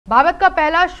भारत का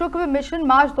पहला शुक्र मिशन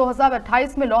मार्च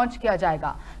 2028 में लॉन्च किया जाएगा।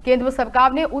 केंद्र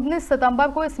सरकार ने 19 सितंबर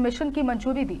को इस मिशन की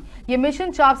मंजूरी दी। ये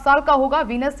मिशन 4 साल का होगा।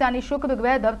 वीनस यानी शुक्र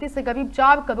ग्रह धरती से करीब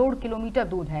 4 करोड़ किलोमीटर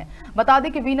दूर है। बता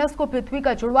दें कि वीनस को पृथ्वी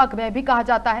का जुड़वा ग्रह भी कहा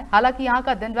जाता है। हालांकि यहाँ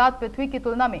का दिन रात पृथ्वी की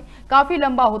तुलना में काफी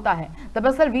लंबा होता है।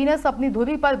 दरअसल वीनस अपनी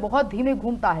धुरी पर बहुत धीमे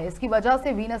घूमता है। इसकी वजह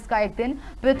से वीनस का एक दिन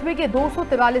पृथ्वी के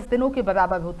 243 दिनों के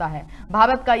बराबर होता है।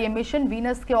 भारत का ये मिशन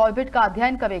वीनस के ऑर्बिट का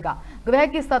अध्ययन करेगा। ग्रह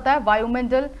की सतह,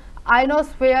 वायुमंडल,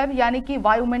 आयनोस्फेयर यानी कि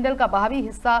वायुमंडल का बाहरी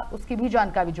हिस्सा, उसकी भी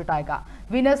जानकारी जुटाएगा।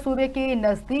 वीनस सूर्य के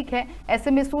नजदीक है,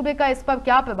 ऐसे में सूर्य का इस पर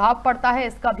क्या प्रभाव पड़ता है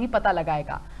इसका भी पता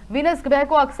लगाएगा। वीनस ग्रह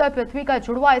को अक्सर पृथ्वी का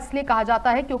जुड़वा इसलिए कहा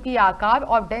जाता है क्योंकि यह आकार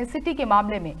और डेंसिटी के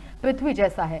मामले में पृथ्वी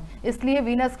जैसा है। इसलिए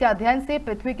वीनस के अध्ययन से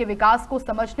पृथ्वी के विकास को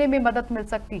समझने में मदद मिल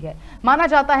सकती है। माना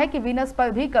जाता है कि वीनस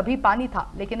पर भी कभी पानी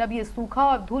था, लेकिन अब ये सूखा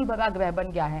और धूल भरा ग्रह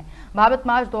बन गया है। भारत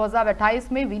मार्च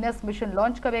 2028 में वीनस मिशन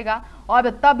लॉन्च करेगा और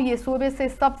तब ये सूर्य से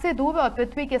सबसे दूर और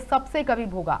पृथ्वी के सबसे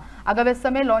करीब होगा। अगर इस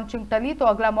समय लॉन्चिंग टली तो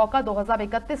अगला मौका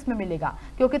 2031 में मिलेगा,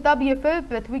 क्योंकि तब ये फिर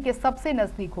पृथ्वी के सबसे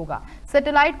नजदीक होगा।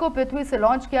 सैटेलाइट को पृथ्वी से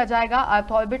लॉन्च किया जाएगा।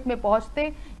 अर्थ ऑर्बिट में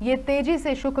पहुंचते ये तेजी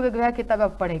से शुक्र ग्रह की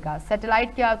तरफ बढ़ेगा।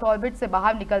 सैटेलाइट के अर्थ ऑर्बिट से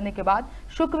बाहर निकलने के बाद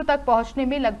शुक्र तक पहुंचने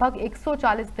में लगभग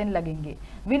 140 दिन लगेंगे।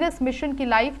 वीनस मिशन की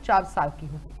लाइफ 4 साल की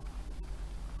होगी।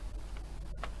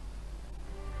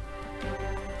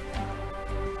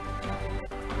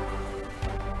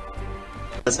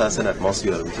 Venus has an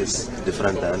atmosphere which is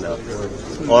different than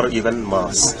Earth or even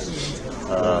Mars.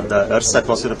 The Earth's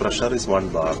atmospheric pressure is 1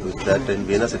 bar. With that, in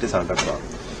Venus it is 100 bar.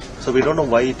 So we don't know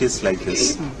why it is like this.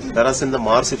 Whereas in the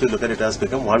Mars, if you look at it, it has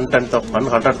become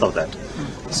 1/100th of that.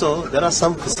 So there are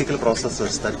some physical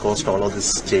processes that cause all of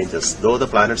these changes. Though the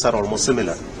planets are almost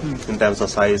similar in terms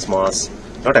of size, mass,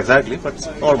 not exactly, but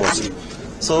almost.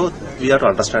 So we have to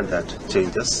understand that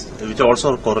changes, which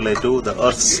also correlate to the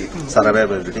Earth's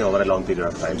survivability over a long period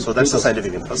of time. So that's the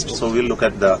scientific interest. So we'll look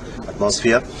at the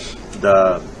atmosphere, the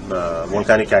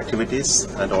volcanic activities,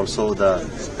 and also the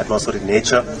atmospheric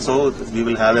nature. So we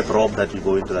will have a probe that will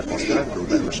go into the atmosphere and do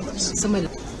the measurements.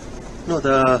 No,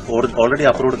 the already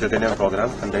approved Gaganyaan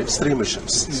program contains 3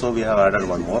 missions. So we have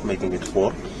added 1 more, making it 4,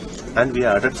 and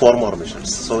we added 4 more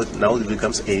missions. So now it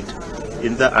becomes 8.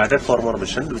 In the added 4 more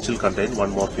mission, which will contain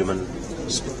 1 more human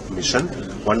mission,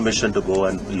 1 mission to go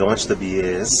and launch the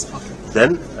BAS.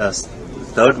 Then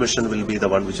 3rd mission will be the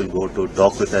one which will go to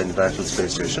dock with the International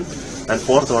Space Station, and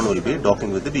 4th one will be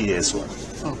docking with the BAS-1.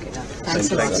 Okay,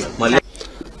 thanks a lot.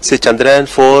 See, Chandrayaan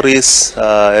 4 is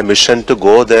a mission to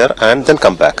go there and then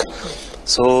come back.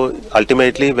 So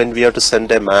ultimately, when we have to send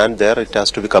a man there, it has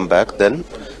to be come back. Then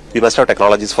we must have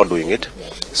technologies for doing it.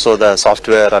 So the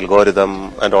software, algorithm,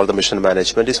 and all the mission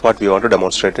management is what we want to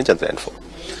demonstrate in Chandrayaan 4.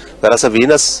 Whereas a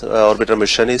Venus orbiter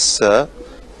mission is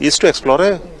to explore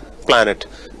a planet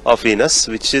of Venus,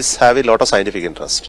 which is have a lot of scientific interest.